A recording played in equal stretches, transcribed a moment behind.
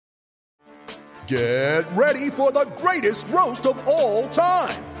Get ready for the greatest roast of all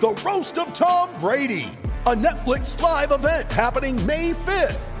time, the Roast of Tom Brady, a Netflix live event happening May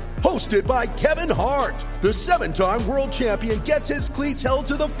 5th. Hosted by Kevin Hart, the 7-time world champion gets his cleats held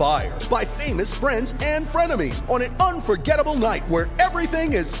to the fire by famous friends and frenemies on an unforgettable night where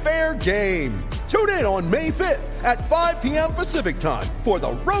everything is fair game. Tune in on May 5th at 5 p.m. Pacific time for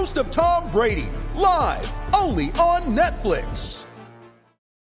the Roast of Tom Brady, live only on Netflix.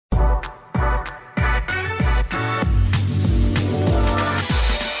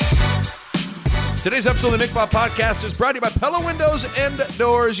 Today's episode of the Nick Bob Podcast is brought to you by Pella Windows and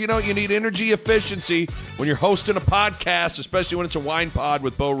Doors. You know, you need energy efficiency when you're hosting a podcast, especially when it's a wine pod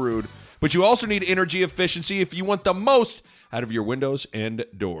with Bo Rude. But you also need energy efficiency if you want the most out of your windows and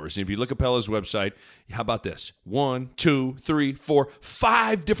doors. And if you look at Pella's website, how about this? 1, 2, 3, 4,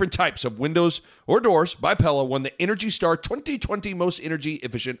 5 different types of windows or doors by Pella won the Energy Star 2020 Most Energy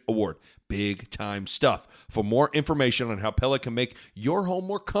Efficient Award. Big time stuff. For more information on how Pella can make your home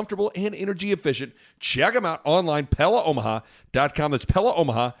more comfortable and energy efficient, check them out online, PellaOmaha.com. That's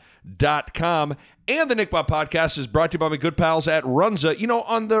PellaOmaha.com. And the Nick Bob Podcast is brought to you by my good pals at Runza. You know,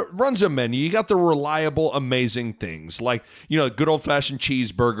 on the Runza menu, you got the reliable, amazing things like, you know, good old-fashioned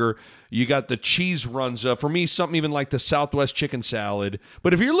cheeseburger. You got the cheese Runza. For me, something even like the Southwest chicken salad.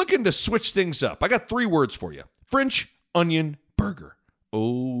 But if you're looking to switch things up, I got 3 words for you. French onion burger.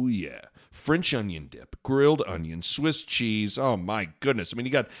 Oh, yeah. French onion dip, grilled onion, Swiss cheese. Oh, my goodness. I mean,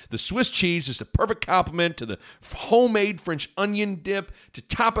 you got the Swiss cheese is the perfect complement to the homemade French onion dip. To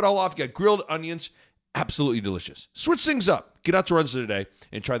top it all off, you got grilled onions. Absolutely delicious. Switch things up. Get out to Runza today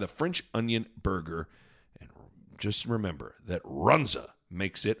and try the French onion burger. And just remember that Runza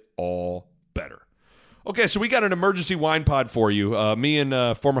makes it all better. Okay, so we got an emergency wine pod for you. Me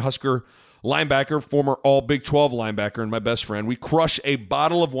and former Husker linebacker, former all Big 12 linebacker, and my best friend, we crush a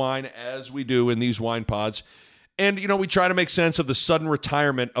bottle of wine as we do in these wine pods. And, you know, we try to make sense of the sudden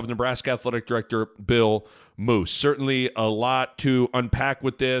retirement of Nebraska Athletic Director Bill Moos. Certainly a lot to unpack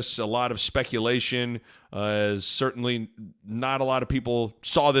with this, a lot of speculation. Certainly not a lot of people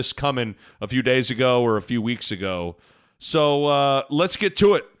saw this coming a few days ago or a few weeks ago. So let's get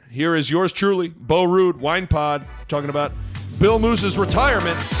to it. Here is yours truly, Bo Rude, Wine Pod, talking about Bill Moos's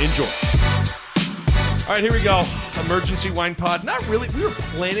retirement. Enjoy. All right, here we go. Emergency wine pod. Not really. We were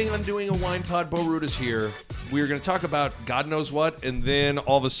planning on doing a wine pod. Bo Rude is here. We were going to talk about God knows what, and then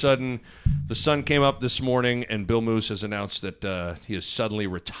all of a sudden, the sun came up this morning, and Bill Moos has announced that he is suddenly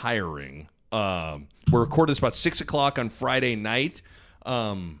retiring. We're recording this about 6 o'clock on Friday night.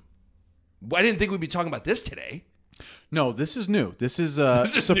 I didn't think we'd be talking about this today. No, this is new. This is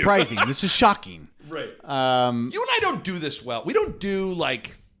surprising. This is shocking. Right. You and I don't do this well. We don't do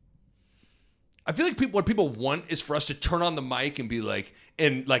like. I feel like what people want is for us to turn on the mic and be like,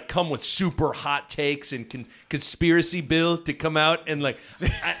 and like come with super hot takes and conspiracy Bill to come out and like.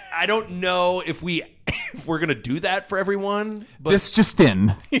 I don't know if we're gonna do that for everyone. But, this just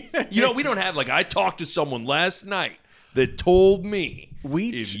in. You know, we don't have like. I talked to someone last night that told me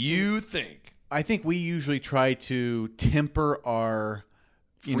if you think. I think we usually try to temper our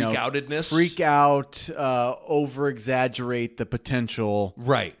freak-outedness, freak out, over-exaggerate the potential.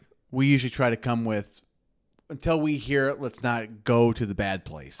 Right. We usually try to come with, until we hear it, let's not go to the bad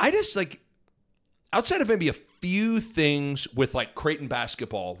place. I just like, outside of maybe a few things with like Creighton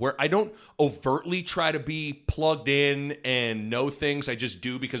basketball, where I don't overtly try to be plugged in and know things. I just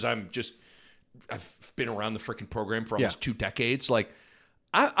do because I've been around the freaking program for almost 2 decades. Like,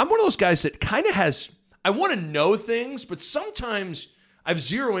 I'm one of those guys that kind of I want to know things, but sometimes I have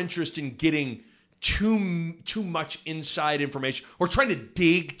zero interest in getting too much inside information or trying to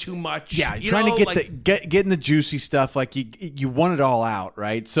dig too much. Yeah, trying to getting the juicy stuff. Like you want it all out,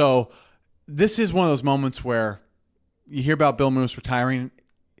 right? So this is one of those moments where you hear about Bill Moos retiring.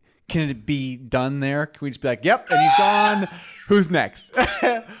 Can it be done there? Can we just be like, yep, and he's gone. Who's next?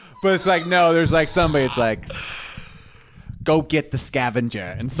 But it's like, no, there's like somebody. It's like, go get the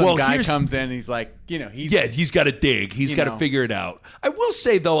scavenger. And some guy comes in and he's like, he's got to dig. He's got to figure it out. I will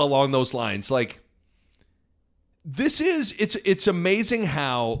say, though, along those lines, like, it's amazing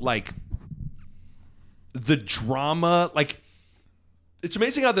how, like, the drama, like, it's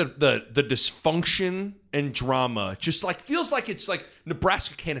amazing how the dysfunction and drama just, like, feels like it's, like,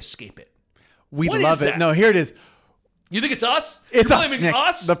 Nebraska can't escape it. We love it. No, here it is. You think it's us? It's You're us, blaming Nick.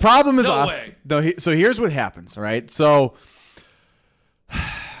 us? The problem is no us. Way. No, so here's what happens, right? So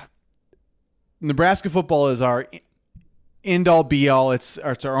Nebraska football is our end all be all. It's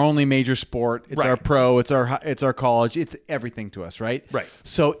our only major sport. It's our pro. It's our college. It's everything to us, right? Right.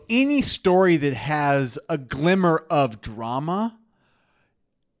 So any story that has a glimmer of drama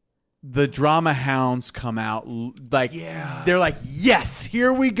the drama hounds come out they're like, yes,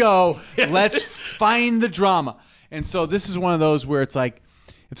 here we go. Let's find the drama. And so this is one of those where it's like,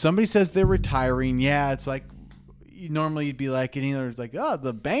 if somebody says they're retiring, it's like, normally you'd be like, and either it's like, oh,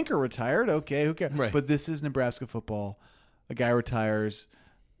 the banker retired. Okay, who cares? Right. But this is Nebraska football. A guy retires.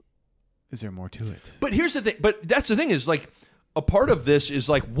 Is there more to it? But here's the thing. But that's the thing is like, a part of this is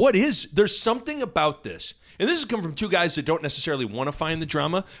like, there's something about this. And this has come from two guys that don't necessarily want to find the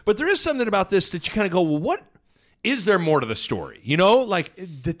drama, but there is something about this that you kind of go, well, what is there more to the story? You know, like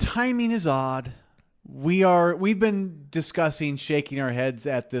the timing is odd. We've been discussing, shaking our heads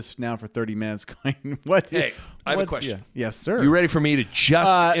at this now for 30 minutes. Going, what? Hey, I have a question. Yes, sir. You ready for me to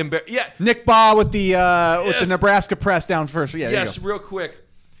just embarrass? Yeah, Nick Baugh with the Nebraska press down first. Yeah, yes, real quick.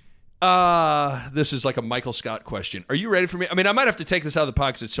 This is like a Michael Scott question. Are you ready for me? I mean, I might have to take this out of the pod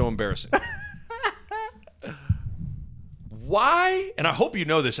because it's so embarrassing. Why? And I hope you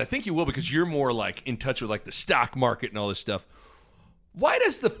know this. I think you will because you're more like in touch with like the stock market and all this stuff. Why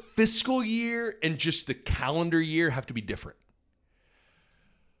does the fiscal year and just the calendar year have to be different?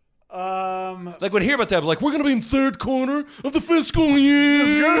 Like when I hear about that, like we're gonna be in third quarter of the fiscal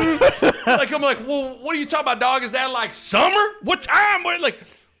year. Like I'm like, well, what are you talking about, dog? Is that like summer? What time? What like?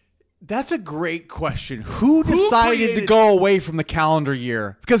 That's a great question. Who decided to go away from the calendar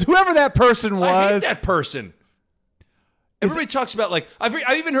year? Because whoever that person was, I hate that person. Everybody talks about like I've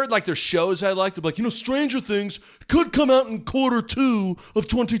even heard like their shows I like. They're like, Stranger Things could come out in quarter 2 of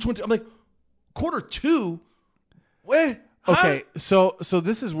 2020. I'm like, quarter 2? Where? Okay, so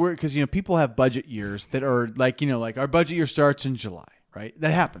this is weird because people have budget years that are like like our budget year starts in July, right?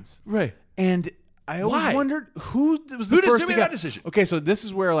 That happens, right? And I always wondered who was the who first to make that decision. Okay, so this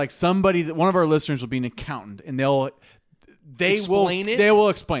is where like one of our listeners will be an accountant, and they will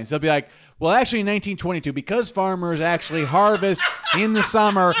explain. So they'll be like, well, actually, in 1922, because farmers actually harvest in the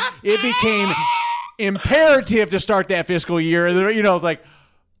summer, it became imperative to start that fiscal year. It's like,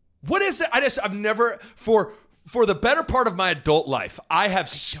 what is it? I've never for the better part of my adult life, I have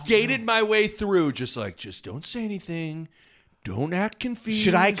skated my way through just don't say anything. Don't act confused.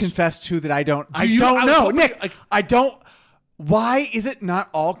 Should I confess too that I don't know, Nick? I don't. Why is it not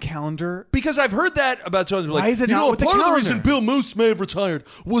all calendar? Because I've heard that about times. Like, why is it not with the calendar? Part of the reason Bill Moose may have retired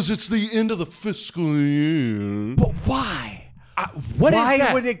was it's the end of the fiscal year. But why?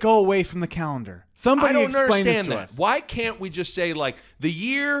 Why would it go away from the calendar? Somebody explain this to us. Why can't we just say like the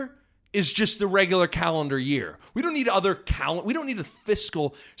year is just the regular calendar year? We don't need we don't need a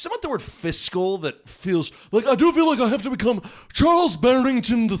fiscal. Something about the word fiscal that feels like I do feel like I have to become Charles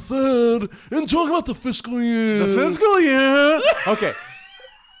Barrington III and talk about the fiscal year. The fiscal year. Okay.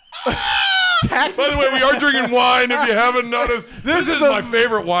 By the way, we are drinking wine if you haven't noticed. This is my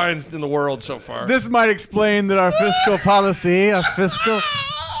favorite wine in the world so far. This might explain that our fiscal policy,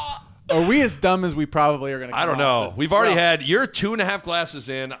 are we as dumb as we probably are going to come I don't know. We've already had, you're 2.5 glasses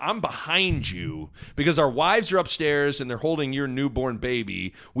in. I'm behind you because our wives are upstairs and they're holding your newborn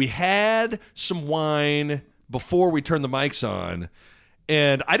baby. We had some wine before we turned the mics on.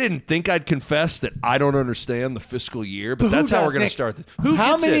 And I didn't think I'd confess that I don't understand the fiscal year, but that's how we're going to start this.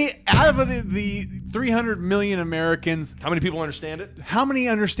 How many out of the 300 million Americans? How many people understand it? How many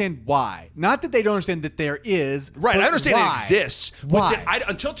understand why? Not that they don't understand that there is. Right, I understand it exists. Why?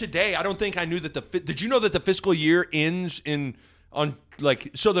 Until today, I don't think I knew that did you know that the fiscal year ends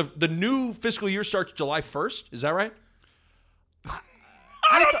so the new fiscal year starts July 1st? Is that right?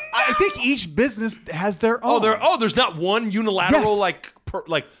 I think each business has their own. There's not one unilateral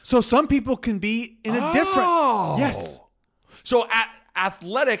So some people can be in a different. Yes. So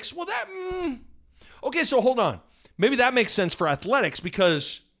athletics. Well, okay. So hold on. Maybe that makes sense for athletics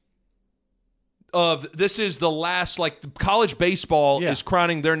because of this is the last college baseball is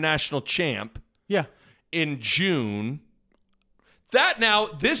crowning their national champ. Yeah. In June.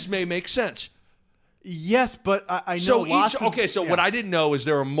 This may make sense. Yes, but I know what I didn't know is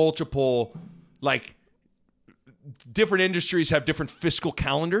there are multiple, different industries have different fiscal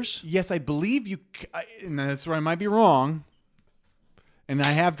calendars. Yes, I believe you, and that's where I might be wrong. And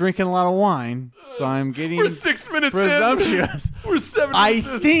I have drinking a lot of wine, so I'm getting We're 6 minutes presumptuous. We're 7 minutes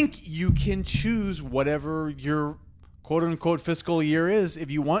in. I think you can choose whatever your quote-unquote fiscal year is.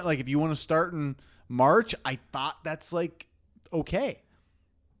 If you want, if you want to start in March, I thought that's, okay.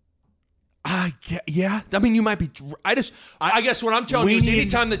 Yeah. I mean, you might be. I guess what I'm telling you is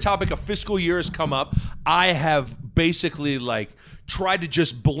anytime the topic of fiscal year has come up, I have basically tried to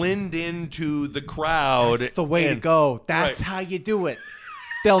just blend into the crowd. That's the way to go. That's how you do it.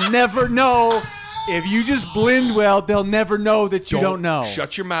 They'll never know. If you just blend well, they'll never know that you don't know.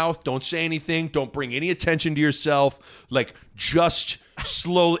 Shut your mouth. Don't say anything. Don't bring any attention to yourself. Just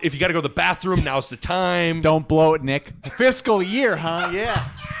slowly. If you got to go to the bathroom, now's the time. Don't blow it, Nick. Fiscal year, huh? Yeah,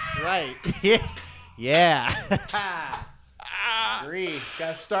 that's right. Yeah. Agree.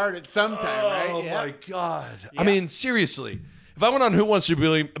 Got to start it sometime, right? Oh Yeah. my God. Yeah. I mean, seriously. If I went on Who Wants to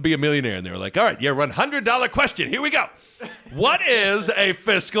Be a Millionaire and they were like, all right, yeah, $100 question. Here we go. What is a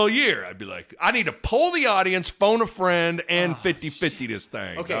fiscal year? I'd be like, I need to poll the audience, phone a friend, and 50-50 this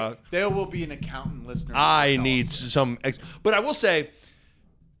thing. Okay, there will be an accountant listener. I need some. But I will say,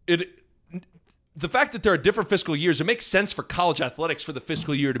 the fact that there are different fiscal years, it makes sense for college athletics for the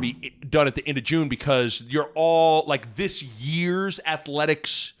fiscal year to be done at the end of June because you're all like this year's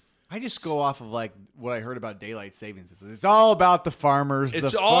athletics. I just go off of like what I heard about daylight savings. It's all about the farmers.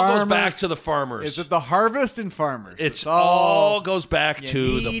 It all goes back to the farmers. Is it the harvest and farmers? It's all goes back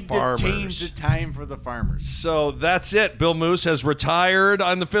to the need farmers. to change the time for the farmers. So that's it. Bill Moose has retired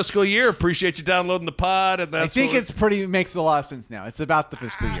on the fiscal year. Appreciate you downloading the pod. And that's I think makes a lot of sense now. It's about the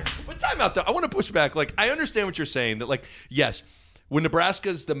fiscal year. But time out though. I want to push back. Like I understand what you're saying. That like yes, when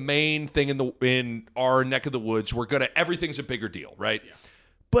Nebraska's the main thing in our neck of the woods, everything's a bigger deal, right? Yeah.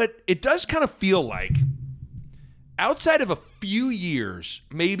 But it does kind of feel like outside of a few years,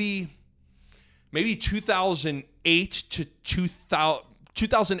 maybe 2008 to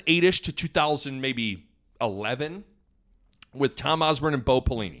 2008-ish to 2011 with Tom Osborne and Bo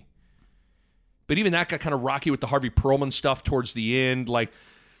Pelini. But even that got kind of rocky with the Harvey Perlman stuff towards the end. Like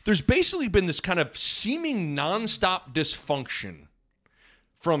there's basically been this kind of seeming nonstop dysfunction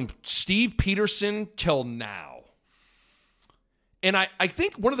from Steve Peterson till now. And I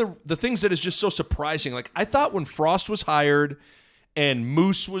think one of the things that is just so surprising, like I thought when Frost was hired and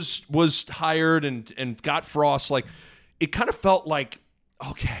Moose was hired and got Frost, like it kind of felt like,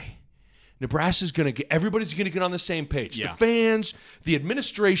 okay, Nebraska's everybody's gonna get on the same page. Yeah. The fans, the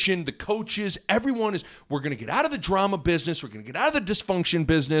administration, the coaches, we're gonna get out of the drama business, we're gonna get out of the dysfunction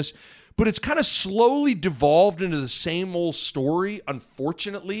business. But it's kind of slowly devolved into the same old story,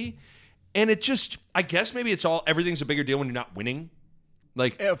 unfortunately. And it just, I guess maybe everything's a bigger deal when you're not winning.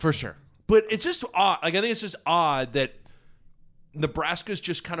 Like, for sure. But it's just odd. Like, I think it's just odd that Nebraska's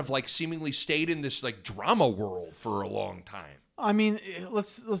just kind of like seemingly stayed in this like drama world for a long time. I mean,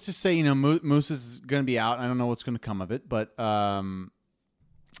 let's just say, Moose is going to be out. I don't know what's going to come of it. But, yeah,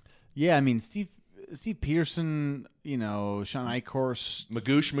 I mean, Steve Peterson, Sean Eichhorst.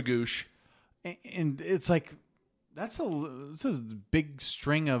 Magoosh. And it's like, it's a big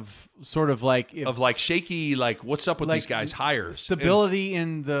string of sort of like shaky, like what's up with these guys' hires, stability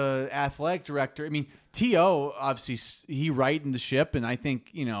in the athletic director. I mean, T.O. obviously he righted the ship, and I think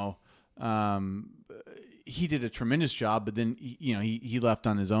he did a tremendous job. But then he left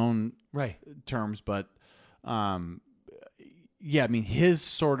on his own terms. But yeah, I mean his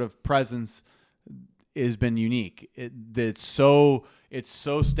sort of presence has been unique. It's so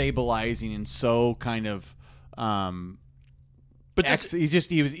stabilizing and so kind of. But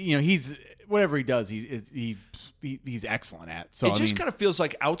he's whatever he does, he's excellent at. So it just kind of feels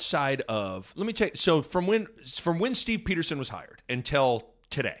like outside of. Let me tell you. So from when Steve Peterson was hired until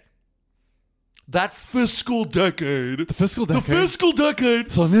today, that fiscal decade, the fiscal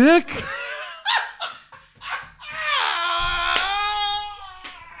decade. So Nick.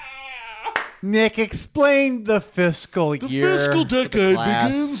 Nick, explain the fiscal year. The fiscal decade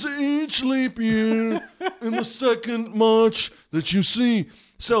begins each leap year in the second March that you see.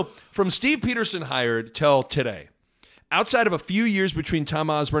 So, from Steve Peterson hired till today, outside of a few years between Tom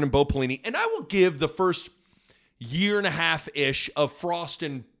Osborne and Bo Pelini, and I will give the first year and a half-ish of Frost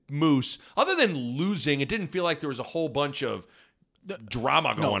and Moose, other than losing, it didn't feel like there was a whole bunch of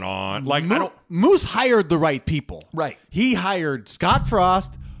drama going on. Like Moose hired the right people. Right. He hired Scott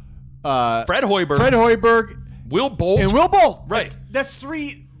Frost, Fred Hoiberg, Will Bolt. Right. That's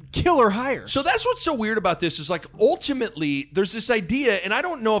 3 killer hires. So that's what's so weird about this is like ultimately there's this idea, and I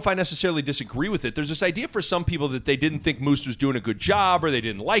don't know if I necessarily disagree with it. There's this idea for some people that they didn't think Moose was doing a good job or they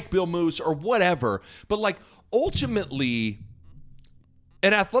didn't like Bill Moose or whatever. But like ultimately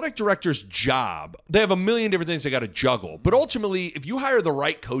an athletic director's job, they have a million different things they got to juggle. But ultimately, if you hire the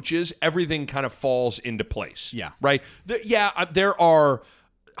right coaches, everything kind of falls into place. Yeah. Right? There are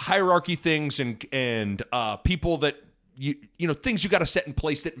hierarchy things and people that things you got to set in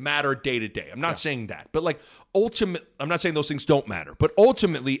place that matter day to day. I'm not saying that, but like I'm not saying those things don't matter, but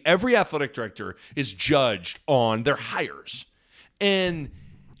ultimately every athletic director is judged on their hires. And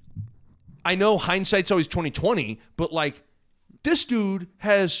I know hindsight's always 20/20, but like this dude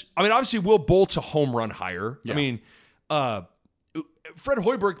obviously Will Bolt's a home run hire. Yeah. I mean, Fred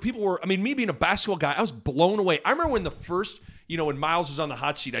Hoiberg, me being a basketball guy, I was blown away. I remember when the first when Miles was on the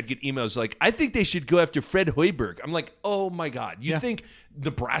hot seat, I'd get emails like, I think they should go after Fred Hoiberg. I'm like, oh my God. You think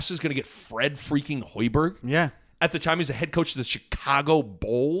Nebraska's going to get Fred freaking Hoiberg? Yeah. At the time, he's the head coach of the Chicago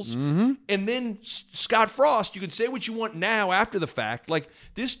Bulls. Mm-hmm. And then Scott Frost, you can say what you want now after the fact. Like,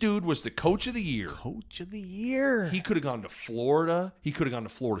 this dude was the coach of the year. Coach of the year. He could have gone to Florida. He could have gone to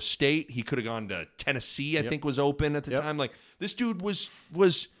Florida State. He could have gone to Tennessee, I think was open at the time. Like, this dude was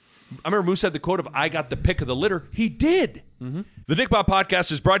I remember Moose had the quote of, I got the pick of the litter. He did. Mm-hmm. The Nick Bob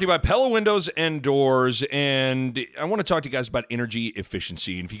Podcast is brought to you by Pella Windows and Doors, and I want to talk to you guys about energy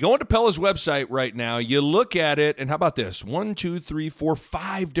efficiency. And if you go into Pella's website right now, you look at it, and how about this? 1, 2, 3, 4,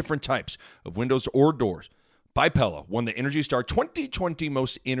 5 different types of windows or doors by Pella won the Energy Star 2020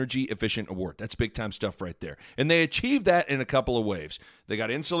 Most Energy Efficient Award. That's big-time stuff right there. And they achieved that in a couple of ways. They got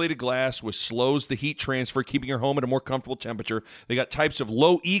insulated glass, which slows the heat transfer, keeping your home at a more comfortable temperature. They got types of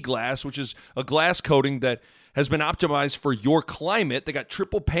low-E glass, which is a glass coating that has been optimized for your climate. They got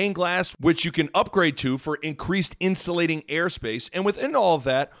triple pane glass, which you can upgrade to for increased insulating airspace. And within all of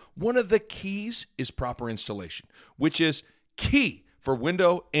that, one of the keys is proper installation, which is key for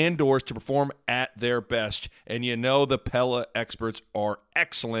window and doors to perform at their best. And the Pella experts are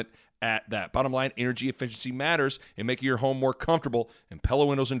excellent at that. Bottom line, energy efficiency matters in making your home more comfortable, and Pella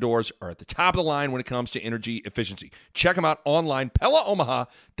windows and doors are at the top of the line when it comes to energy efficiency. Check them out online,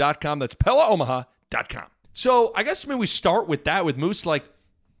 PellaOmaha.com. That's PellaOmaha.com. So I guess maybe we start with that with Moose. Like,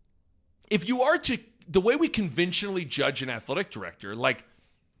 if you are to, the way we conventionally judge an athletic director, like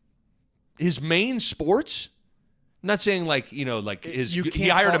his main sports, I'm not saying he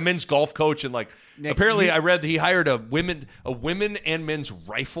hired a men's golf coach and Nick, apparently I read that he hired a women and men's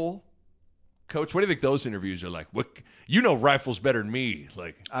rifle coach. What do you think those interviews are like? What, rifles better than me.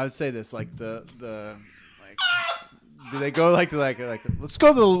 Like, I would say this, do they go like let's go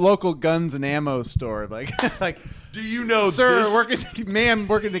to the local guns and ammo store, do you know, sir, this?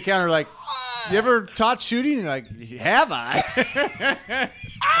 working the counter, like, you ever taught shooting? And you're like, have I?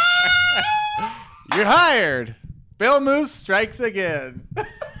 You're hired. Bill Moose strikes again. But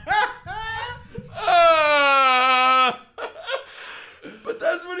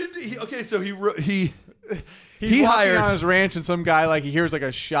that's what he did. Okay, so he He's hired on his ranch, and some guy he hears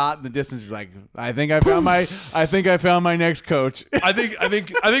a shot in the distance. He's like, I think I found my next coach. I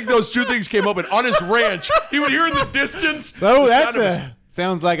think those two things came up, and on his ranch, he would hear in the distance. Oh,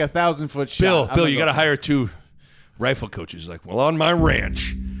 sounds like a 1,000-foot shot. Bill, you got to hire 2 rifle coaches. Like, well, on my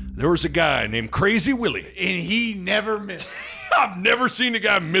ranch, there was a guy named Crazy Willie, and he never missed. I've never seen a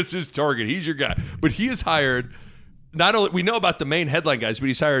guy miss his target. He's your guy. But he has hired, not only, we know about the main headline guys, but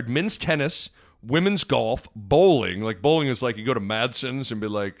he's hired men's tennis, women's golf, bowling. Like, bowling is like you go to Madsen's and be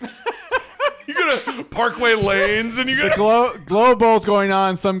like, you go to Parkway Lanes and you go to... Glow Bowl's going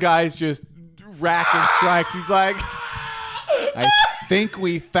on. Some guy's just racking strikes. He's like, I think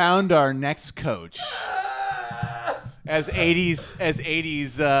we found our next coach. As 80s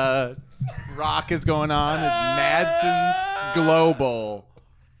rock is going on at Madsen's Glow Bowl.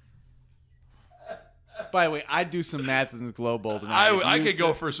 By the way, I'd do some Madsen's Glow Bowl tonight. I could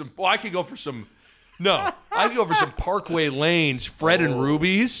go for some. Well, I could go for some. No, I could go for some Parkway Lanes, Fred and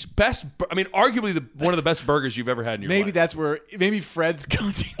Ruby's best. I mean, arguably one of the best burgers you've ever had in your life. Maybe that's where Fred's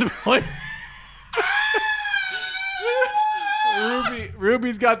coaching the point.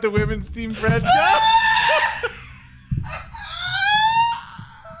 Ruby's got the women's team. Fred's got.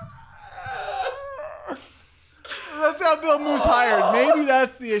 That's how Bill Moose hired. Maybe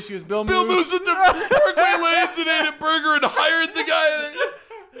that's the issue. Is Bill Moose at the Parkway Lanes and ate a burger and hired the guy.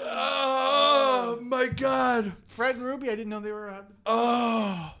 Oh my God! Fred and Ruby. I didn't know they were.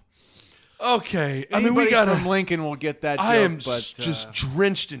 Oh, okay. I mean, we got from Lincoln. Will get that. I am just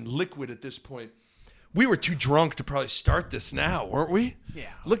drenched in liquid at this point. We were too drunk to probably start this now, weren't we?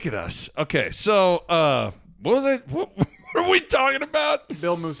 Yeah. Look at us. Okay, so what was it? What are we talking about?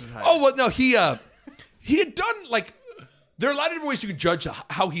 Bill Moose is hired. Oh well, no, he had done there are a lot of different ways you can judge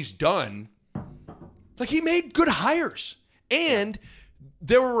how he's done. Like, he made good hires, and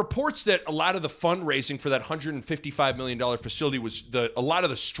there were reports that a lot of the fundraising for that $155 million facility was a lot of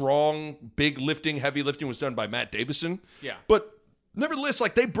the strong, big lifting, heavy lifting was done by Matt Davison. Yeah, but nevertheless,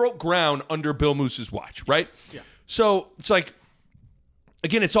 they broke ground under Bill Moose's watch, right? Yeah. So it's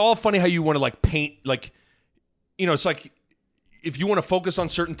again, it's all funny how you want to paint, it's like, if you want to focus on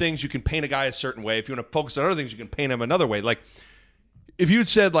certain things, you can paint a guy a certain way. If you want to focus on other things, you can paint him another way. Like, if you had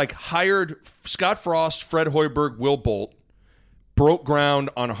said, hired Scott Frost, Fred Hoiberg, Will Bolt, broke ground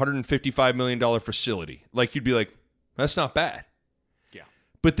on a $155 million facility, you'd be like, that's not bad. Yeah.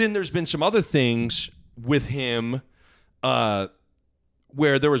 But then there's been some other things with him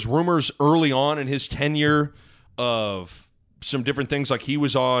where there was rumors early on in his tenure of some different things, like he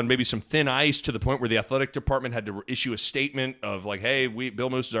was on maybe some thin ice to the point where the athletic department had to issue a statement of like, hey, Bill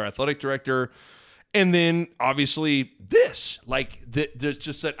Moos is our athletic director. And then obviously this, like there's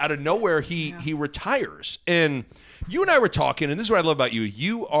just that out of nowhere he retires. And you and I were talking, and this is what I love about you.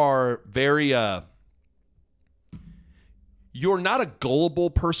 You are very, you're not a gullible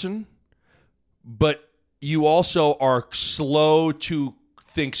person, but you also are slow to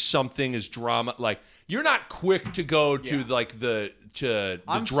think something is drama. Like you're not quick to go to like the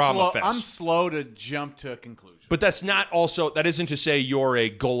drama fest. I'm slow to jump to a conclusion. But that isn't to say you're a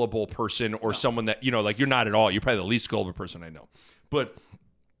gullible person or someone that, like you're not at all. You're probably the least gullible person I know. But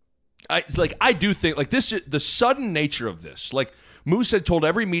I do think like this, the sudden nature of this, like Moose had told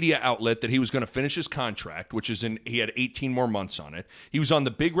every media outlet that he was going to finish his contract, he had 18 more months on it. He was on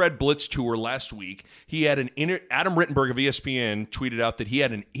the Big Red Blitz tour last week. He had Adam Rittenberg of ESPN tweeted out that he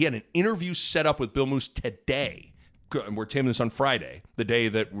had an interview set up with Bill Moose today. We're taping this on Friday, the day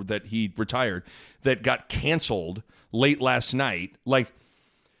that he retired, that got canceled late last night. Like,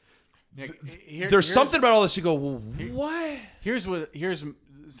 there's something about all this. You go, well, what? Here's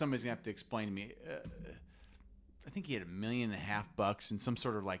somebody's gonna have to explain to me. I think he had $1.5 million in some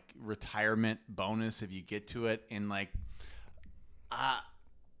sort of like retirement bonus if you get to it, and like,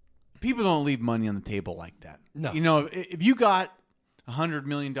 people don't leave money on the table like that. No, if you got $100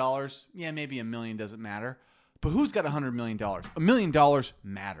 million, yeah, maybe $1 million doesn't matter. But who's got $100 million? $1 million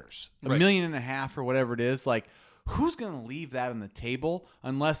matters. $1.5 million or whatever it is, like who's going to leave that on the table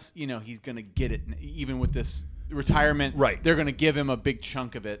unless he's going to get it? Even with this retirement, right? They're going to give him a big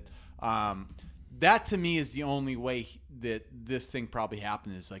chunk of it. That to me is the only way that this thing probably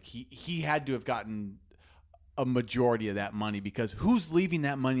happened. Is like he had to have gotten a majority of that money, because who's leaving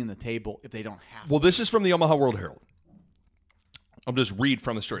that money on the table if they don't have? Well, this is from the Omaha World Herald. I'll just read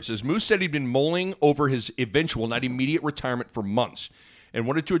from the story. It says, Moose said he'd been mulling over his eventual, not immediate retirement for months and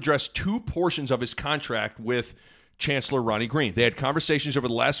wanted to address two portions of his contract with Chancellor Ronnie Green. They had conversations over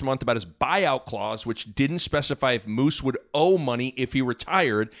the last month about his buyout clause, which didn't specify if Moose would owe money if he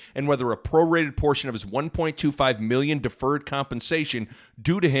retired and whether a prorated portion of his $1.25 million deferred compensation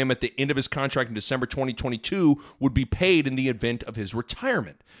due to him at the end of his contract in December 2022 would be paid in the event of his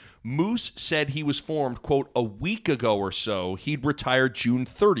retirement. Moose said he was formed, quote, a week ago or so. He'd retired June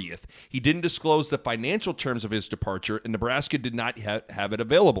 30th. He didn't disclose the financial terms of his departure, and Nebraska did not have it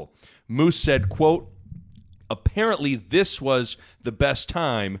available. Moose said, quote, apparently this was the best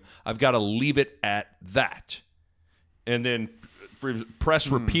time. I've got to leave it at that. And then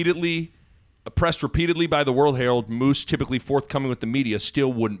pressed repeatedly by the World Herald, Moose, typically forthcoming with the media,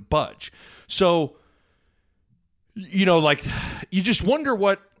 still wouldn't budge. So, like, you just wonder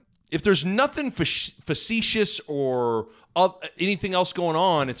if there's nothing facetious or anything else going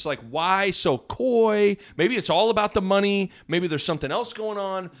on, it's like, why so coy? Maybe it's all about the money. Maybe there's something else going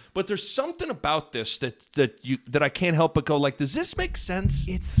on. But there's something about this that I can't help but go, like, does this make sense?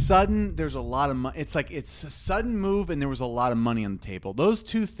 It's sudden. There's a lot of money. It's like it's a sudden move, and there was a lot of money on the table. Those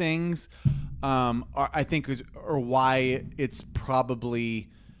two things, I think, are why it's probably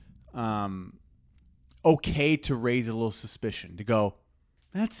okay to raise a little suspicion, to go,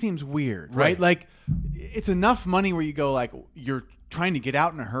 that seems weird, right? Like, it's enough money where you go, like, you're trying to get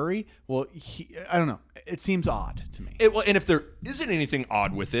out in a hurry. Well, I don't know. It seems odd to me. And if there isn't anything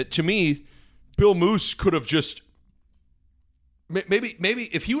odd with it, to me, Bill Moose could have just maybe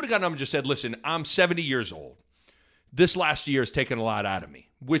if he would have gotten up and just said, listen, I'm 70 years old. This last year has taken a lot out of me,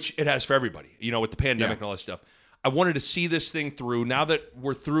 which it has for everybody, with the pandemic and all that stuff. I wanted to see this thing through. Now that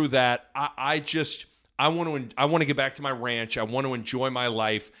we're through that, I want to get back to my ranch. I want to enjoy my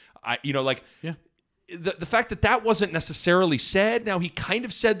life. The fact that wasn't necessarily said. Now, he kind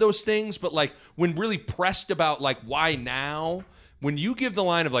of said those things, but like when really pressed about like why now, when you give the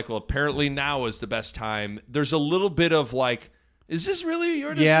line of like, well, apparently now is the best time, there's a little bit of like, is this really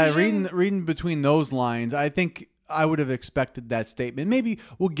your decision? Yeah, reading between those lines, I think I would have expected that statement. Maybe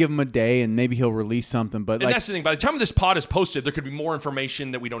we'll give him a day and maybe he'll release something. But that's the thing. By the time this pod is posted, there could be more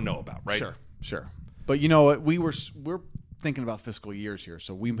information that we don't know about, right? Sure. But you know what? We're thinking about fiscal years here,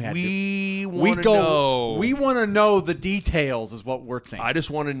 so we want to know the details, is what we're saying. I just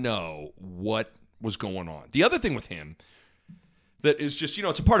want to know what was going on. The other thing with him that is just,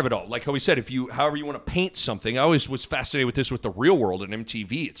 it's a part of it all. Like how he said, however you want to paint something. I always was fascinated with this with the Real World and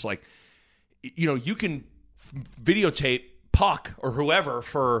MTV. It's like, you can videotape Puck or whoever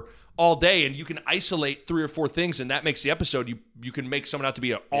for all day, and you can isolate 3 or 4 things, and that makes the episode. You can make someone out to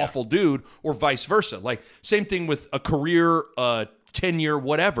be an awful dude, or vice versa. Like, same thing with a career, tenure,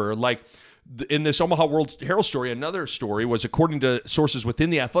 whatever. Like, in this Omaha World Herald story, another story was, according to sources within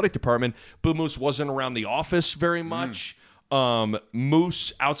the athletic department, Bill Moose wasn't around the office very much.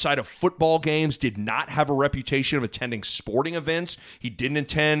 Moose, outside of football games, did not have a reputation of attending sporting events. He didn't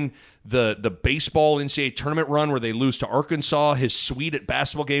attend the baseball NCAA tournament run where they lose to Arkansas. His suite at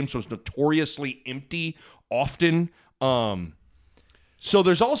basketball games was notoriously empty often. So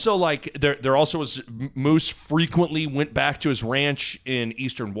there's also like there also was Moose frequently went back to his ranch in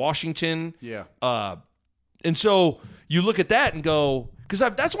Eastern Washington. Yeah. And so you look at that and go, because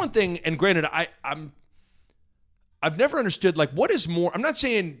that's one thing. And granted, I've never understood, like, what is more. I'm not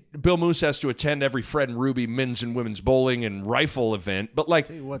saying Bill Moose has to attend every Fred and Ruby men's and women's bowling and rifle event, but like,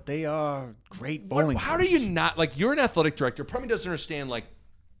 Tell you what, they are great bowling. how do you not, like, you're an athletic director, probably doesn't understand, like,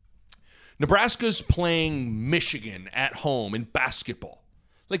 Nebraska's playing Michigan at home in basketball.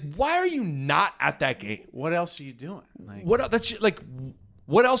 Like, why are you not at that game? What else are you doing? Like,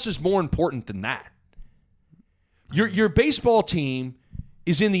 What else is more important than that? Your baseball team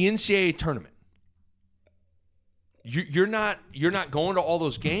is in the NCAA tournament. You're not going to all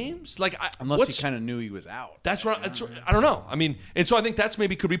those games, like unless he kind of knew he was out. That's what I don't know. I mean, and so I think that's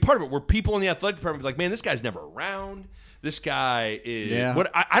maybe could be part of it, where people in the athletic department be like, man, this guy's never around. This guy is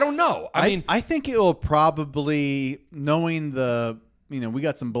what I don't know. I think it will probably, knowing we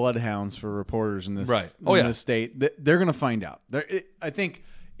got some bloodhounds for reporters in this this state. They're going to find out. I think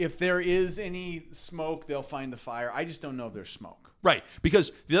if there is any smoke, they'll find the fire. I just don't know if there's smoke. Right,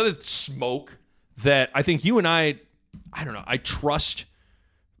 because the other smoke that I think you and I don't know, I trust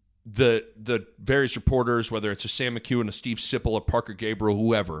the various reporters, whether it's a Sam McHugh, a Steve Sipple, a Parker Gabriel,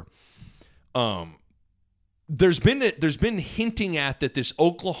 whoever. There's been hinting at that this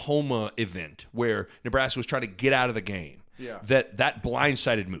Oklahoma event where Nebraska was trying to get out of the game. Yeah. That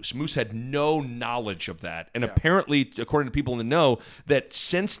blindsided Moose. Moose had no knowledge of that. And apparently, according to people in the know, that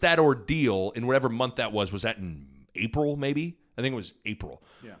since that ordeal, in whatever month that was that in April maybe? I think it was April.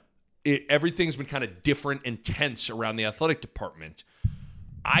 Yeah. Everything's been kind of different and tense around the athletic department.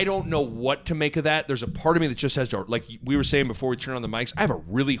 I don't know what to make of that. There's a part of me that just has to, like we were saying before we turned on the mics, I have a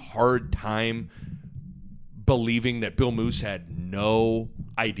really hard time believing that Bill Moose had no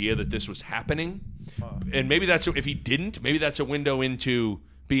idea that this was happening. And maybe if he didn't, maybe that's a window into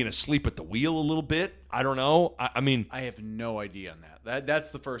being asleep at the wheel a little bit. I don't know. I mean, I have no idea on that.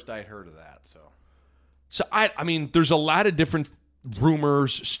 That's the first I'd heard of that. So I mean, there's a lot of different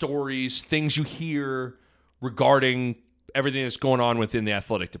rumors, stories, things you hear regarding everything that's going on within the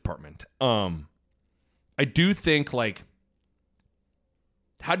athletic department. I do think, like,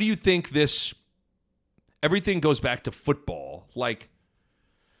 how do you think everything goes back to football? Like,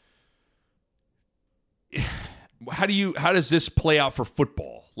 how does this play out for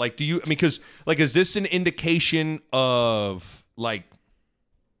football? Like, because, like, is this an indication of, like,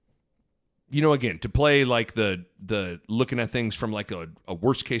 again, to play like the looking at things from like a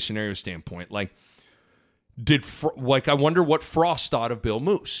worst case scenario standpoint, like I wonder what Frost thought of Bill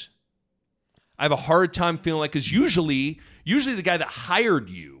Moose. I have a hard time feeling like, because usually the guy that hired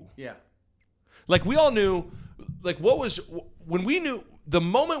you, like, we all knew, like, the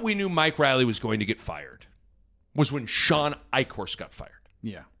moment we knew Mike Riley was going to get fired was when Sean Eichhorst got fired.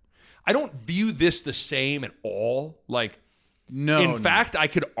 Yeah. I don't view this the same at all. Like, no. In fact, I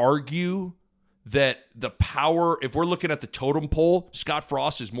could argue that the power, if we're looking at the totem pole, Scott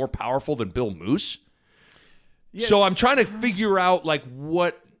Frost is more powerful than Bill Moose. Yeah. So I'm trying to figure out, like,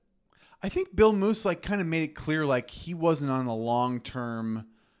 what. I think Bill Moose, like, kind of made it clear, like, he wasn't on a long-term.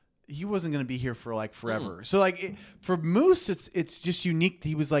 He wasn't going to be here for, like, forever. So, like, for Moose, it's just unique.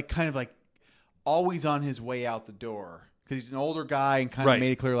 He was, like, kind of, like, always on his way out the door, because he's an older guy and kind of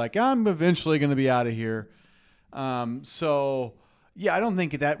made it clear, like, I'm eventually going to be out of here. So, yeah, I don't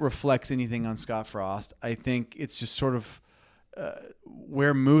think that reflects anything on Scott Frost. I think it's just sort of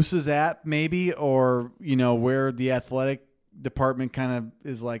where Moose is at, maybe, or, where the athletic department kind of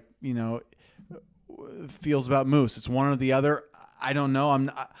is, like, feels about Moose. It's one or the other. I don't know.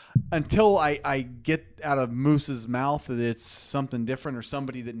 Until I get out of Moose's mouth that it's something different, or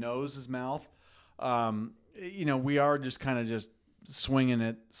somebody that knows his mouth. We are just kind of just swinging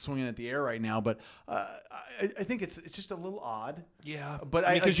at the air right now. But I think it's just a little odd. Yeah,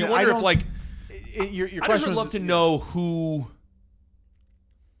 but because you wonder if, like, your I question would love to know who.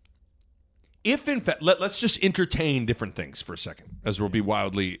 If in fact, let's just entertain different things for a second, as we'll be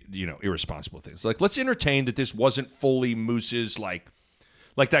wildly, irresponsible things. Like, let's entertain that this wasn't fully Moose's, like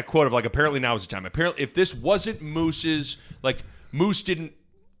that quote of, like, apparently now is the time. Apparently, if this wasn't Moose's, like,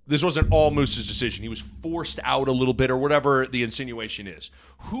 this wasn't all Moose's decision. He was forced out a little bit, or whatever the insinuation is.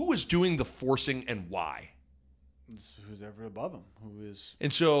 Who was doing the forcing and why? Who's ever above him? Who is?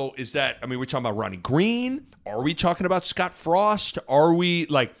 And so is that? I mean, we're talking about Ronnie Green. Are we talking about Scott Frost? Are we,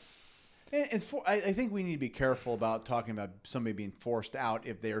 like? I think we need to be careful about talking about somebody being forced out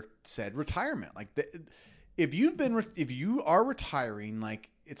if they're said retirement. Like, if you are retiring, like,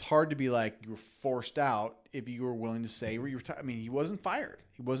 it's hard to be like you were forced out if you were willing to say you retired. I mean, he wasn't fired.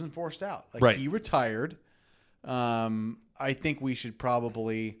 He wasn't forced out. Like, right. He retired. I think we should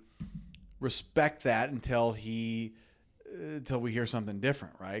probably respect that until we hear something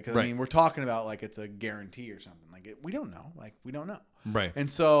different, right? Because right. I mean, we're talking about like it's a guarantee or something. Like, we don't know. Like, we don't know. Right. And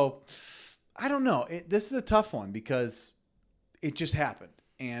so, I don't know. This is a tough one because it just happened,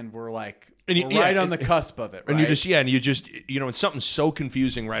 and we're like right on the cusp of it. Right? And you just and something's so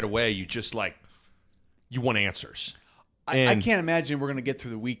confusing right away. You just like you want answers. I can't imagine we're going to get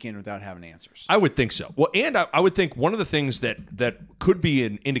through the weekend without having answers. I would think so. Well, and I would think one of the things that could be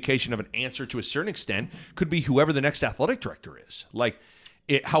an indication of an answer to a certain extent could be whoever the next athletic director is. Like,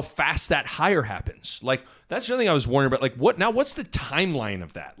 how fast that hire happens. Like, that's the other thing I was wondering about. Like, what's the timeline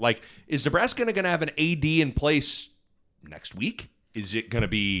of that? Like, is Nebraska going to have an AD in place next week? Is it going to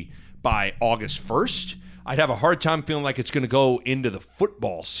be by August 1st? I'd have a hard time feeling like it's going to go into the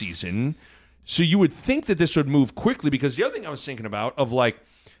football season. So you would think that this would move quickly, because the other thing I was thinking about of, like,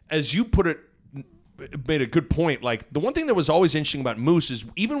 as you put it, made a good point. Like, the one thing that was always interesting about Moose is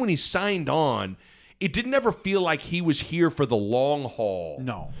even when he signed on, it didn't ever feel like he was here for the long haul.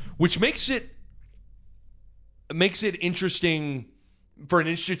 No. Which makes it interesting for an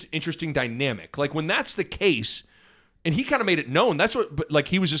interesting dynamic. Like, when that's the case, and he kind of made it known, that's what, like,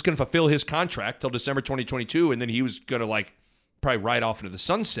 he was just going to fulfill his contract till December 2022, and then he was going to, like, probably ride off into the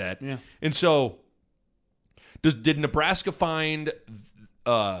sunset. Yeah. And so did Nebraska find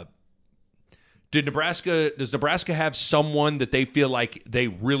does Nebraska have someone that they feel like they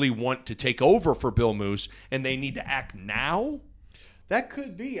really want to take over for Bill Moose and they need to act now? That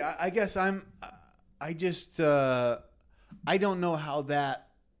could be. I guess I don't know how that,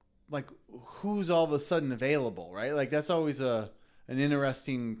 like, who's all of a sudden available, right? Like, that's always an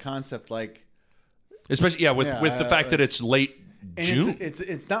interesting concept, like, especially with the fact that it's late June.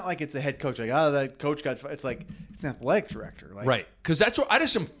 It's not like it's a head coach. Like, that coach got. It's like it's an athletic director. Like, right. Because that's what I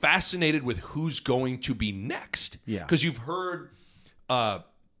just am fascinated with, who's going to be next. Yeah. Because you've heard,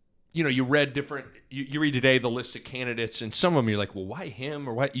 you read different. You read today the list of candidates, and some of them you're like, well, why him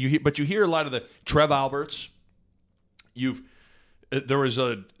or why you? But you hear a lot of the Trev Alberts. There was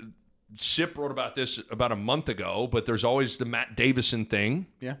a SIP wrote about this about a month ago, but there's always the Matt Davison thing.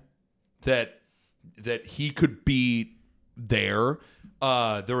 Yeah. That he could be there.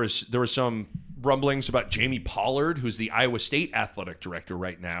 There was some rumblings about Jamie Pollard, who's the Iowa State athletic director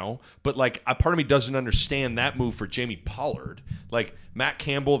right now. But, like, a part of me doesn't understand that move for Jamie Pollard. Like, Matt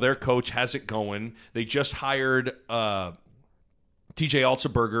Campbell, their coach, has it going. They just hired TJ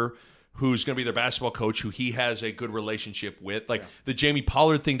Altenberger, who's going to be their basketball coach, who he has a good relationship with. Like, the Jamie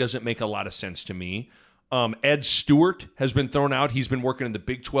Pollard thing doesn't make a lot of sense to me. Ed Stewart has been thrown out. He's been working in the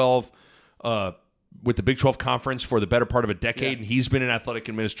Big 12 with the Big 12 Conference for the better part of a decade, and he's been in athletic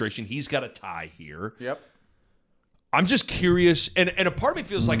administration. He's got a tie here. Yep. I'm just curious, and a part of me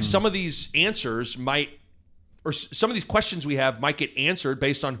feels like some of these answers some of these questions we have might get answered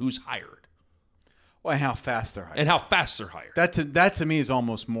based on who's hired. Well, and how fast they're hired. That to me is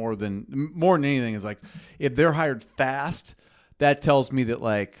almost more than anything is, like, if they're hired fast, that tells me that,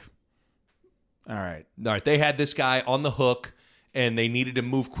 like, all right, they had this guy on the hook, and they needed to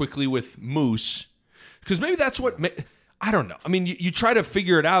move quickly with Moose. Because maybe that's what I don't know. I mean, you try to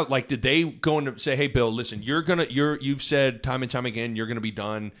figure it out. Like, did they go in to say, "Hey, Bill, listen, you've said time and time again you're going to be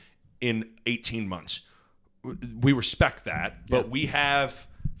done in 18 months. We respect that, but we have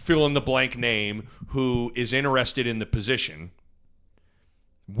fill in the blank name who is interested in the position.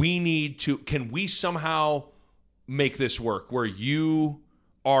 We need to. Can we somehow make this work where you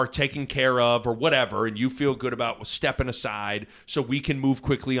are taken care of or whatever, and you feel good about stepping aside so we can move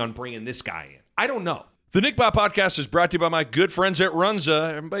quickly on bringing this guy in?" I don't know. The Nick Bob Podcast is brought to you by my good friends at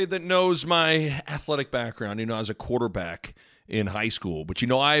Runza. Everybody that knows my athletic background, I was a quarterback in high school. But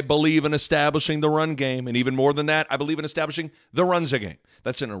I believe in establishing the run game. And even more than that, I believe in establishing the Runza game.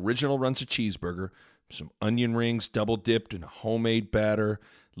 That's an original Runza cheeseburger, some onion rings double dipped in a homemade batter,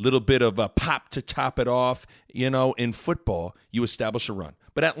 little bit of a pop to top it off. In football, you establish a run.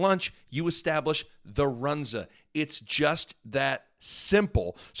 But at lunch, you establish the Runza. It's just that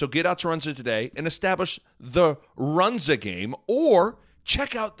simple. So get out to Runza today and establish the Runza game, or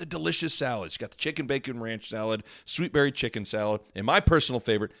check out the delicious salads. You got the chicken bacon ranch salad, sweet berry chicken salad, and my personal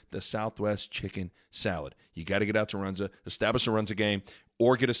favorite, the Southwest chicken salad. You got to get out to Runza, establish a Runza game,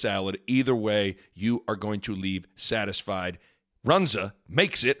 or get a salad. Either way, you are going to leave satisfied. Runza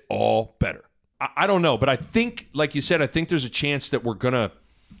makes it all better. I don't know, but I think, like you said, I think there's a chance that we're going to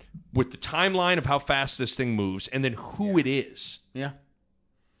with the timeline of how fast this thing moves and then who it is. Yeah.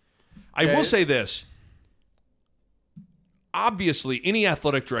 I will say this. Obviously, any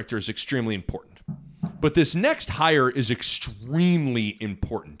athletic director is extremely important. But this next hire is extremely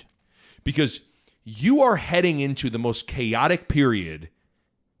important because you are heading into the most chaotic period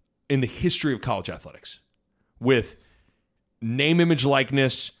in the history of college athletics with name, image,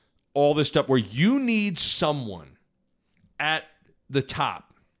 likeness, all this stuff where you need someone at the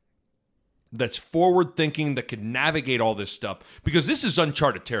top that's forward thinking, that can navigate all this stuff, because this is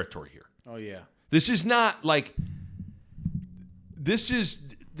uncharted territory here. Oh, yeah. This is not like this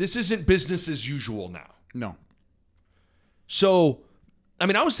isn't business as usual now. No. So, I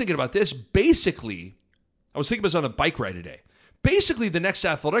mean, I was thinking about this. Basically, I was thinking about this on the bike ride today. Basically, the next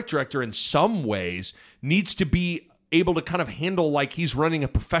athletic director in some ways needs to be able to kind of handle like he's running a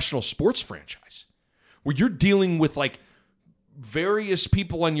professional sports franchise where you're dealing with like various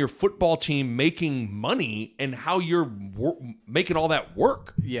people on your football team making money and how you're making all that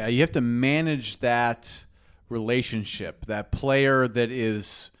work. Yeah, you have to manage that relationship, that player that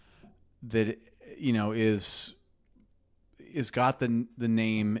is got the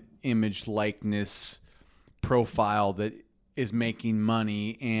name, image, likeness, profile that is making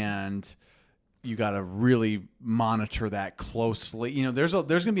money, and you got to really monitor that closely. You know, there's going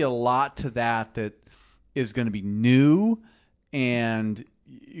to be a lot to that is going to be new, and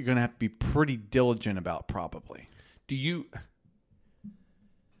you're going to have to be pretty diligent about probably. To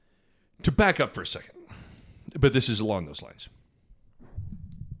back up for a second, but this is along those lines.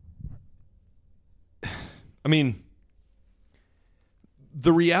 I mean,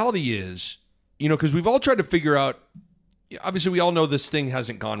 the reality is, you know, because we've all tried to figure out, obviously we all know this thing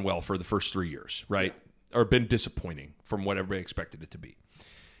hasn't gone well for the first 3 years, right? Yeah. Or been disappointing from what everybody expected it to be.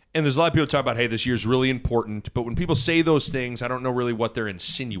 And there's a lot of people talk about, hey, this year's really important. But when people say those things, I don't know really what they're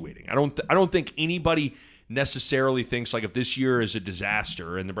insinuating. I don't think anybody necessarily thinks like if this year is a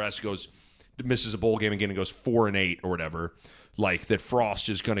disaster and Nebraska misses a bowl game again and goes 4-8 or whatever, like that Frost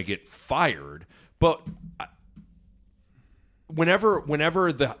is going to get fired. But whenever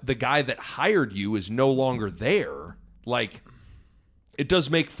the guy that hired you is no longer there, like it does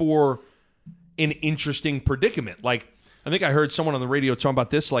make for an interesting predicament. Like I think I heard someone on the radio talking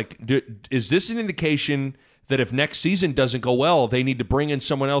about this. Like, is this an indication that if next season doesn't go well, they need to bring in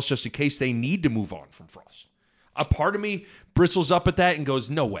someone else just in case they need to move on from Frost? A part of me bristles up at that and goes,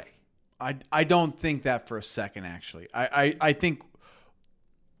 no way. I don't think that for a second, actually. I think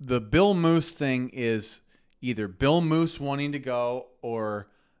the Bill Moose thing is either Bill Moose wanting to go or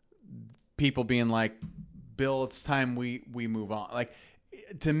people being like, Bill, it's time we move on. Like,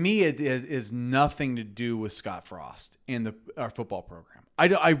 to me, it is nothing to do with Scott Frost and our football program.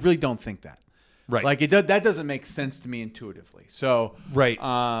 I really don't think that. Right. Like, that doesn't make sense to me intuitively. So, right.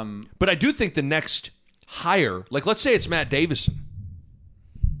 But I do think the next hire, like let's say it's Matt Davison.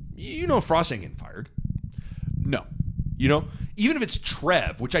 You know Frost ain't getting fired. No. You know? Even if it's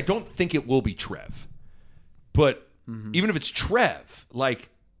Trev, which I don't think it will be Trev. But even if it's Trev, like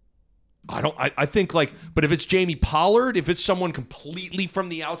I think like, but if it's Jamie Pollard, if it's someone completely from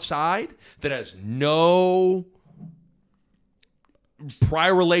the outside that has no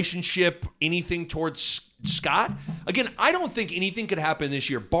prior relationship, anything towards Scott, again, I don't think anything could happen this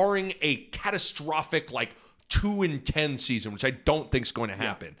year, barring a catastrophic like 2-10 season, which I don't think is going to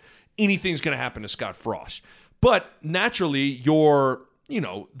happen. Yeah. Anything's going to happen to Scott Frost. But naturally, you're, you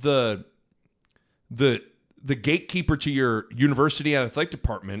know, the gatekeeper to your university athletic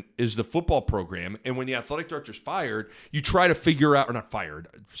department is the football program. And when the athletic director's fired, you try to figure out, or not fired,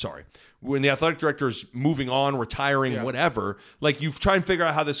 sorry. When the athletic director's moving on, retiring, whatever, like you try and figure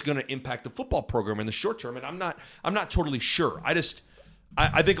out how this is going to impact the football program in the short term. And I'm not totally sure.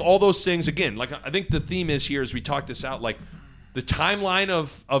 I think all those things, again, like I think the theme is here as we talk this out, like the timeline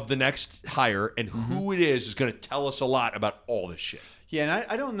of the next hire and who it is going to tell us a lot about all this shit. Yeah, and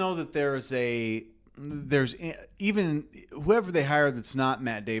I don't know that there's even whoever they hire that's not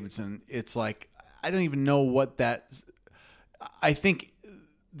Matt Davidson, it's like, I don't even know what that, I think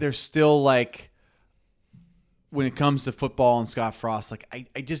there's still like, when it comes to football and Scott Frost, like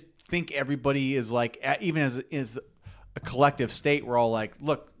I just think everybody is like, even as a collective state, we're all like,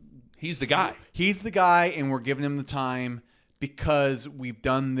 look, he's the guy. He's the guy, and we're giving him the time because we've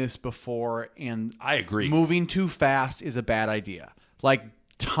done this before, and I agree. Moving too fast is a bad idea. Like,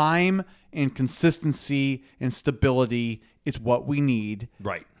 time and consistency and stability is what we need.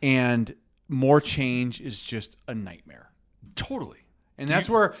 Right. And more change is just a nightmare. Totally. And that's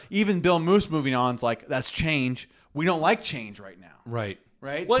where even Bill Moose moving on is like, that's change. We don't like change right now. Right.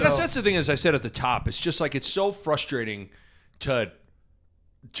 Right? Well, I guess that's the thing, as I said at the top. It's just like, it's so frustrating to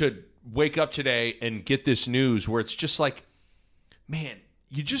to wake up today and get this news where it's just like, man,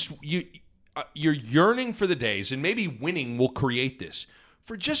 you're yearning for the days, and maybe winning will create this,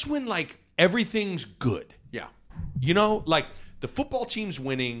 for just when like everything's good. Yeah. You know, like the football team's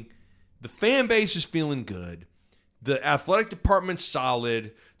winning, the fan base is feeling good, the athletic department's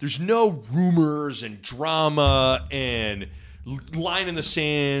solid, there's no rumors and drama and line in the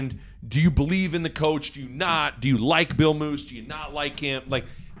sand. Do you believe in the coach? Do you not? Do you like Bill Moose? Do you not like him? Like,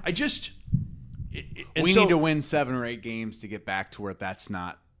 I just... we need to win 7 or 8 games to get back to where that's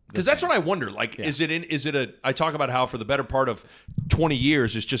not... Because that's what I wonder. Like, I talk about how for the better part of 20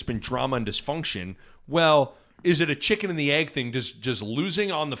 years, it's just been drama and dysfunction. Well, is it a chicken and the egg thing? Does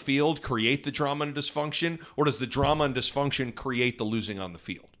losing on the field create the drama and dysfunction? Or does the drama and dysfunction create the losing on the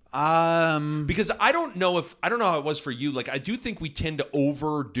field? Because I don't know how it was for you. Like, I do think we tend to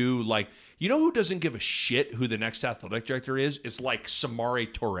overdo, like, you know who doesn't give a shit who the next athletic director is? It's like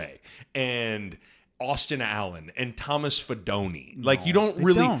Samari Toure and Austin Allen and Thomas Fedoni. Like, you don't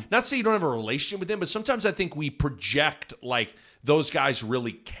really, not say you don't have a relationship with them, but sometimes I think we project like those guys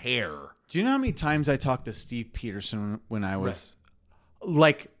really care. Do you know how many times I talked to Steve Peterson when I was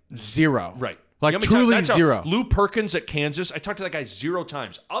like 0? Right. Like, truly 0. Lou Perkins at Kansas, I talked to that guy 0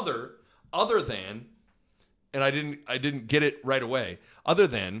 times. Other than, and I didn't get it right away, other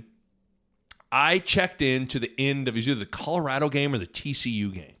than I checked in to the end of either the Colorado game or the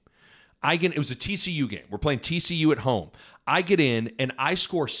TCU game. It was a TCU game. We're playing TCU at home. I get in and I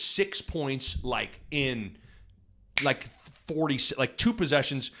score 6 points like in like 40, like 2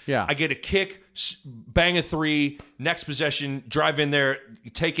 possessions. Yeah. I get a kick, bang a 3, next possession, drive in there,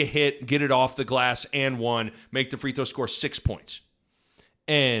 take a hit, get it off the glass and 1, make the free throw, score 6 points.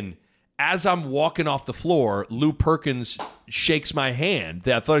 And as I'm walking off the floor, Lou Perkins shakes my hand,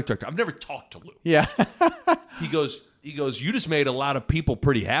 the athletic director. I've never talked to Lou. Yeah. He goes, you just made a lot of people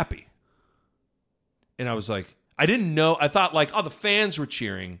pretty happy. And I was like, I didn't know. I thought like, the fans were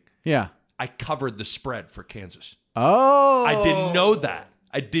cheering. Yeah. I covered the spread for Kansas. Oh. I didn't know that.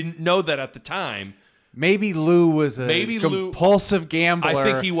 I didn't know that at the time. Maybe Lou was a compulsive gambler. I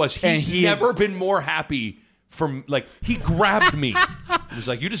think he was. He's never been more happy from, like, he grabbed me. He was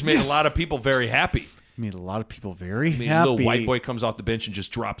like, you just made a lot of people very happy. Made a lot of people very happy. Little white boy comes off the bench and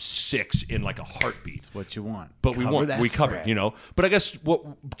just drops 6 in like a heartbeat. That's what you want. But we covered, you know. But I guess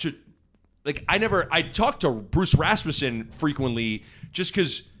I talked to Bruce Rasmussen frequently just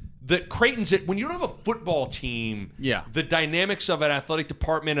because Creighton's when you don't have a football team, the dynamics of an athletic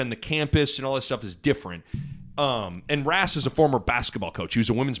department and the campus and all that stuff is different. And Rass is a former basketball coach. He was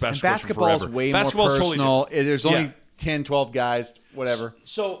a women's basketball coach forever. Basketball is way more personal. Totally there's only 10, 12 guys, whatever.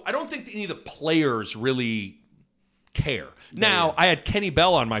 So I don't think that any of the players really care. Now, I had Kenny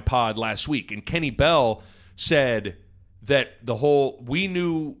Bell on my pod last week, and Kenny Bell said that we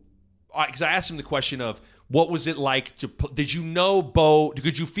knew, because I asked him the question of, what was it like did you know Bo,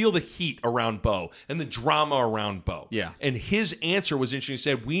 could you feel the heat around Bo and the drama around Bo? Yeah. And his answer was interesting. He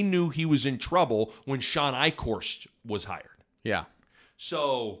said, we knew he was in trouble when Sean Eichhorst was hired. Yeah.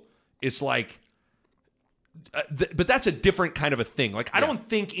 So it's like, but that's a different kind of a thing. Like, I don't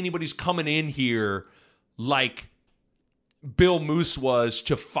think anybody's coming in here like Bill Moose was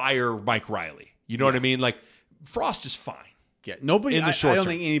to fire Mike Riley. You know what I mean? Like, Frost is fine. Yeah, nobody. In the short I don't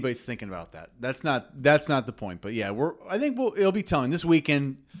term. think anybody's thinking about that. That's not the point. But yeah, I think it'll be telling this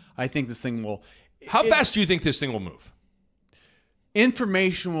weekend. I think this thing will. How fast do you think this thing will move?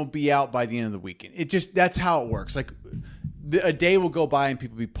 Information will be out by the end of the weekend. That's how it works. Like, a day will go by and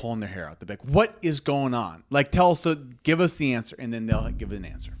people will be pulling their hair out. They'll be like, "What is going on?" Like, give us the answer, and then they'll give an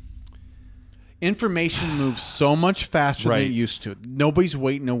answer. Information moves so much faster than it used to. Nobody's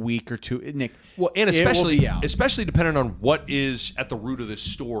waiting a week or two. Nick, well, and especially depending on what is at the root of this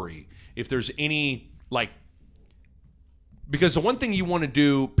story. If there's any, like, because the one thing you want to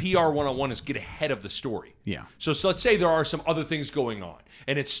do, PR 101, is get ahead of the story. Yeah. So let's say there are some other things going on,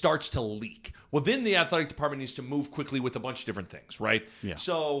 and it starts to leak. Well, then the athletic department needs to move quickly with a bunch of different things, right? Yeah.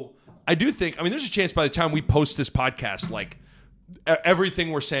 So I do think, there's a chance by the time we post this podcast, like,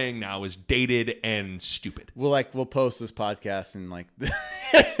 everything we're saying now is dated and stupid. We'll post this podcast and like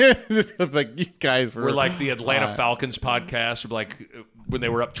you guys we're like the Atlanta Falcons podcast, like when they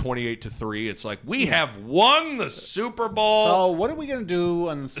were up 28-3. It's like, we have won the Super Bowl. So what are we gonna do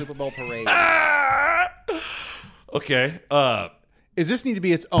on the Super Bowl parade? Okay. Does this need to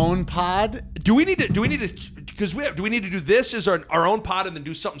be its own pod? Do we need to do we need to do this as our own pod and then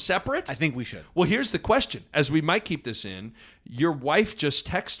do something separate? I think we should. Well, here's the question. As we might keep this in, your wife just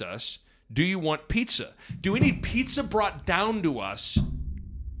texted us, do you want pizza? Do we need pizza brought down to us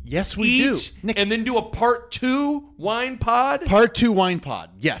Yes, we do. Nick, And then do a part 2 wine pod? Part 2 wine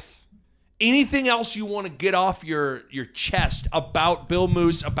pod. Yes. Anything else you want to get off your chest about Bill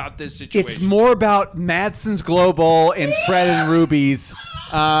Moose, about this situation? It's more about Madsen's Global and Fred and Ruby's.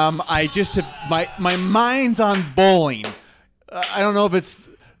 I just have, my mind's on bowling. I don't know if it's.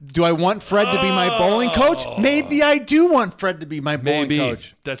 Do I want Fred to be my bowling coach? Maybe I do want Fred to be my bowling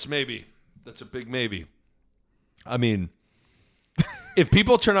coach. That's maybe. That's a big maybe. I mean, if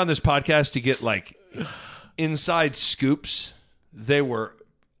people turn on this podcast to get like inside scoops, they were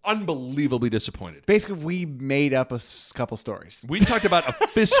unbelievably disappointed. Basically, we made up a couple stories. We talked about a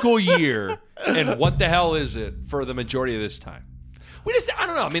fiscal year and what the hell is it for the majority of this time. I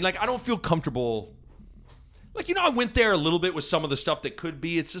don't know. I mean, like, I don't feel comfortable. Like, I went there a little bit with some of the stuff that could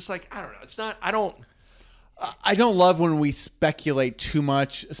be. It's just like, I don't know. It's not, I don't love when we speculate too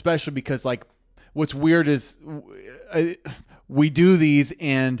much, especially because, like, what's weird is we do these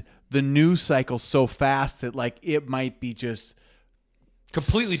and the news cycle's so fast that, like, it might be just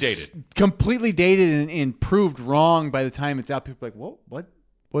completely dated. Completely dated and proved wrong by the time it's out. People are like, whoa, what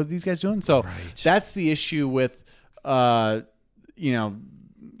are these guys doing? So that's the issue with, kind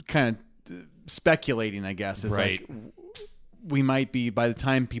of speculating, I guess. Is like we might be, by the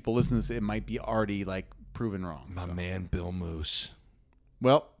time people listen to this, it might be already like proven wrong. My man, Bill Moose.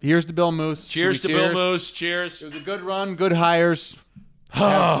 Well, here's to Bill Moose. Cheers to Bill Moose. Cheers. It was a good run, good hires.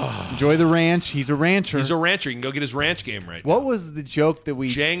 Enjoy the ranch. He's a rancher. He's a rancher. You can go get his ranch game right What now. was the joke that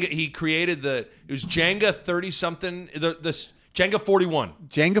we... Jenga, he created it was Jenga 30-something, Jenga 41.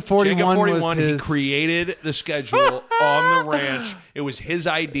 Jenga 41 was his... He created the schedule on the ranch. It was his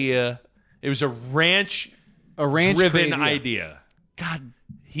idea. It was a ranch-driven idea. God,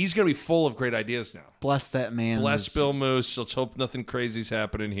 he's going to be full of great ideas now. Bless that man. Bless Bill Moose. Let's hope nothing crazy's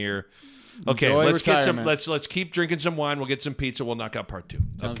happening here. Okay, Enjoy let's retirement. get some. Let's keep drinking some wine. We'll get some pizza. We'll knock out part 2.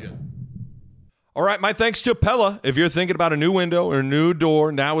 Sounds good. All right, my thanks to Pella. If you're thinking about a new window or a new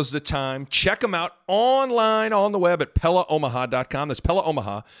door, now is the time. Check them out online on the web at PellaOmaha.com. That's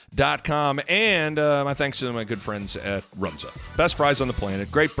PellaOmaha.com. And my thanks to my good friends at Runza. Best fries on the planet,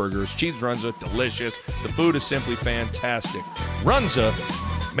 great burgers, cheese Runza, delicious. The food is simply fantastic. Runza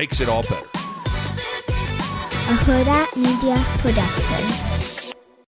makes it all better. A Huda Media Production.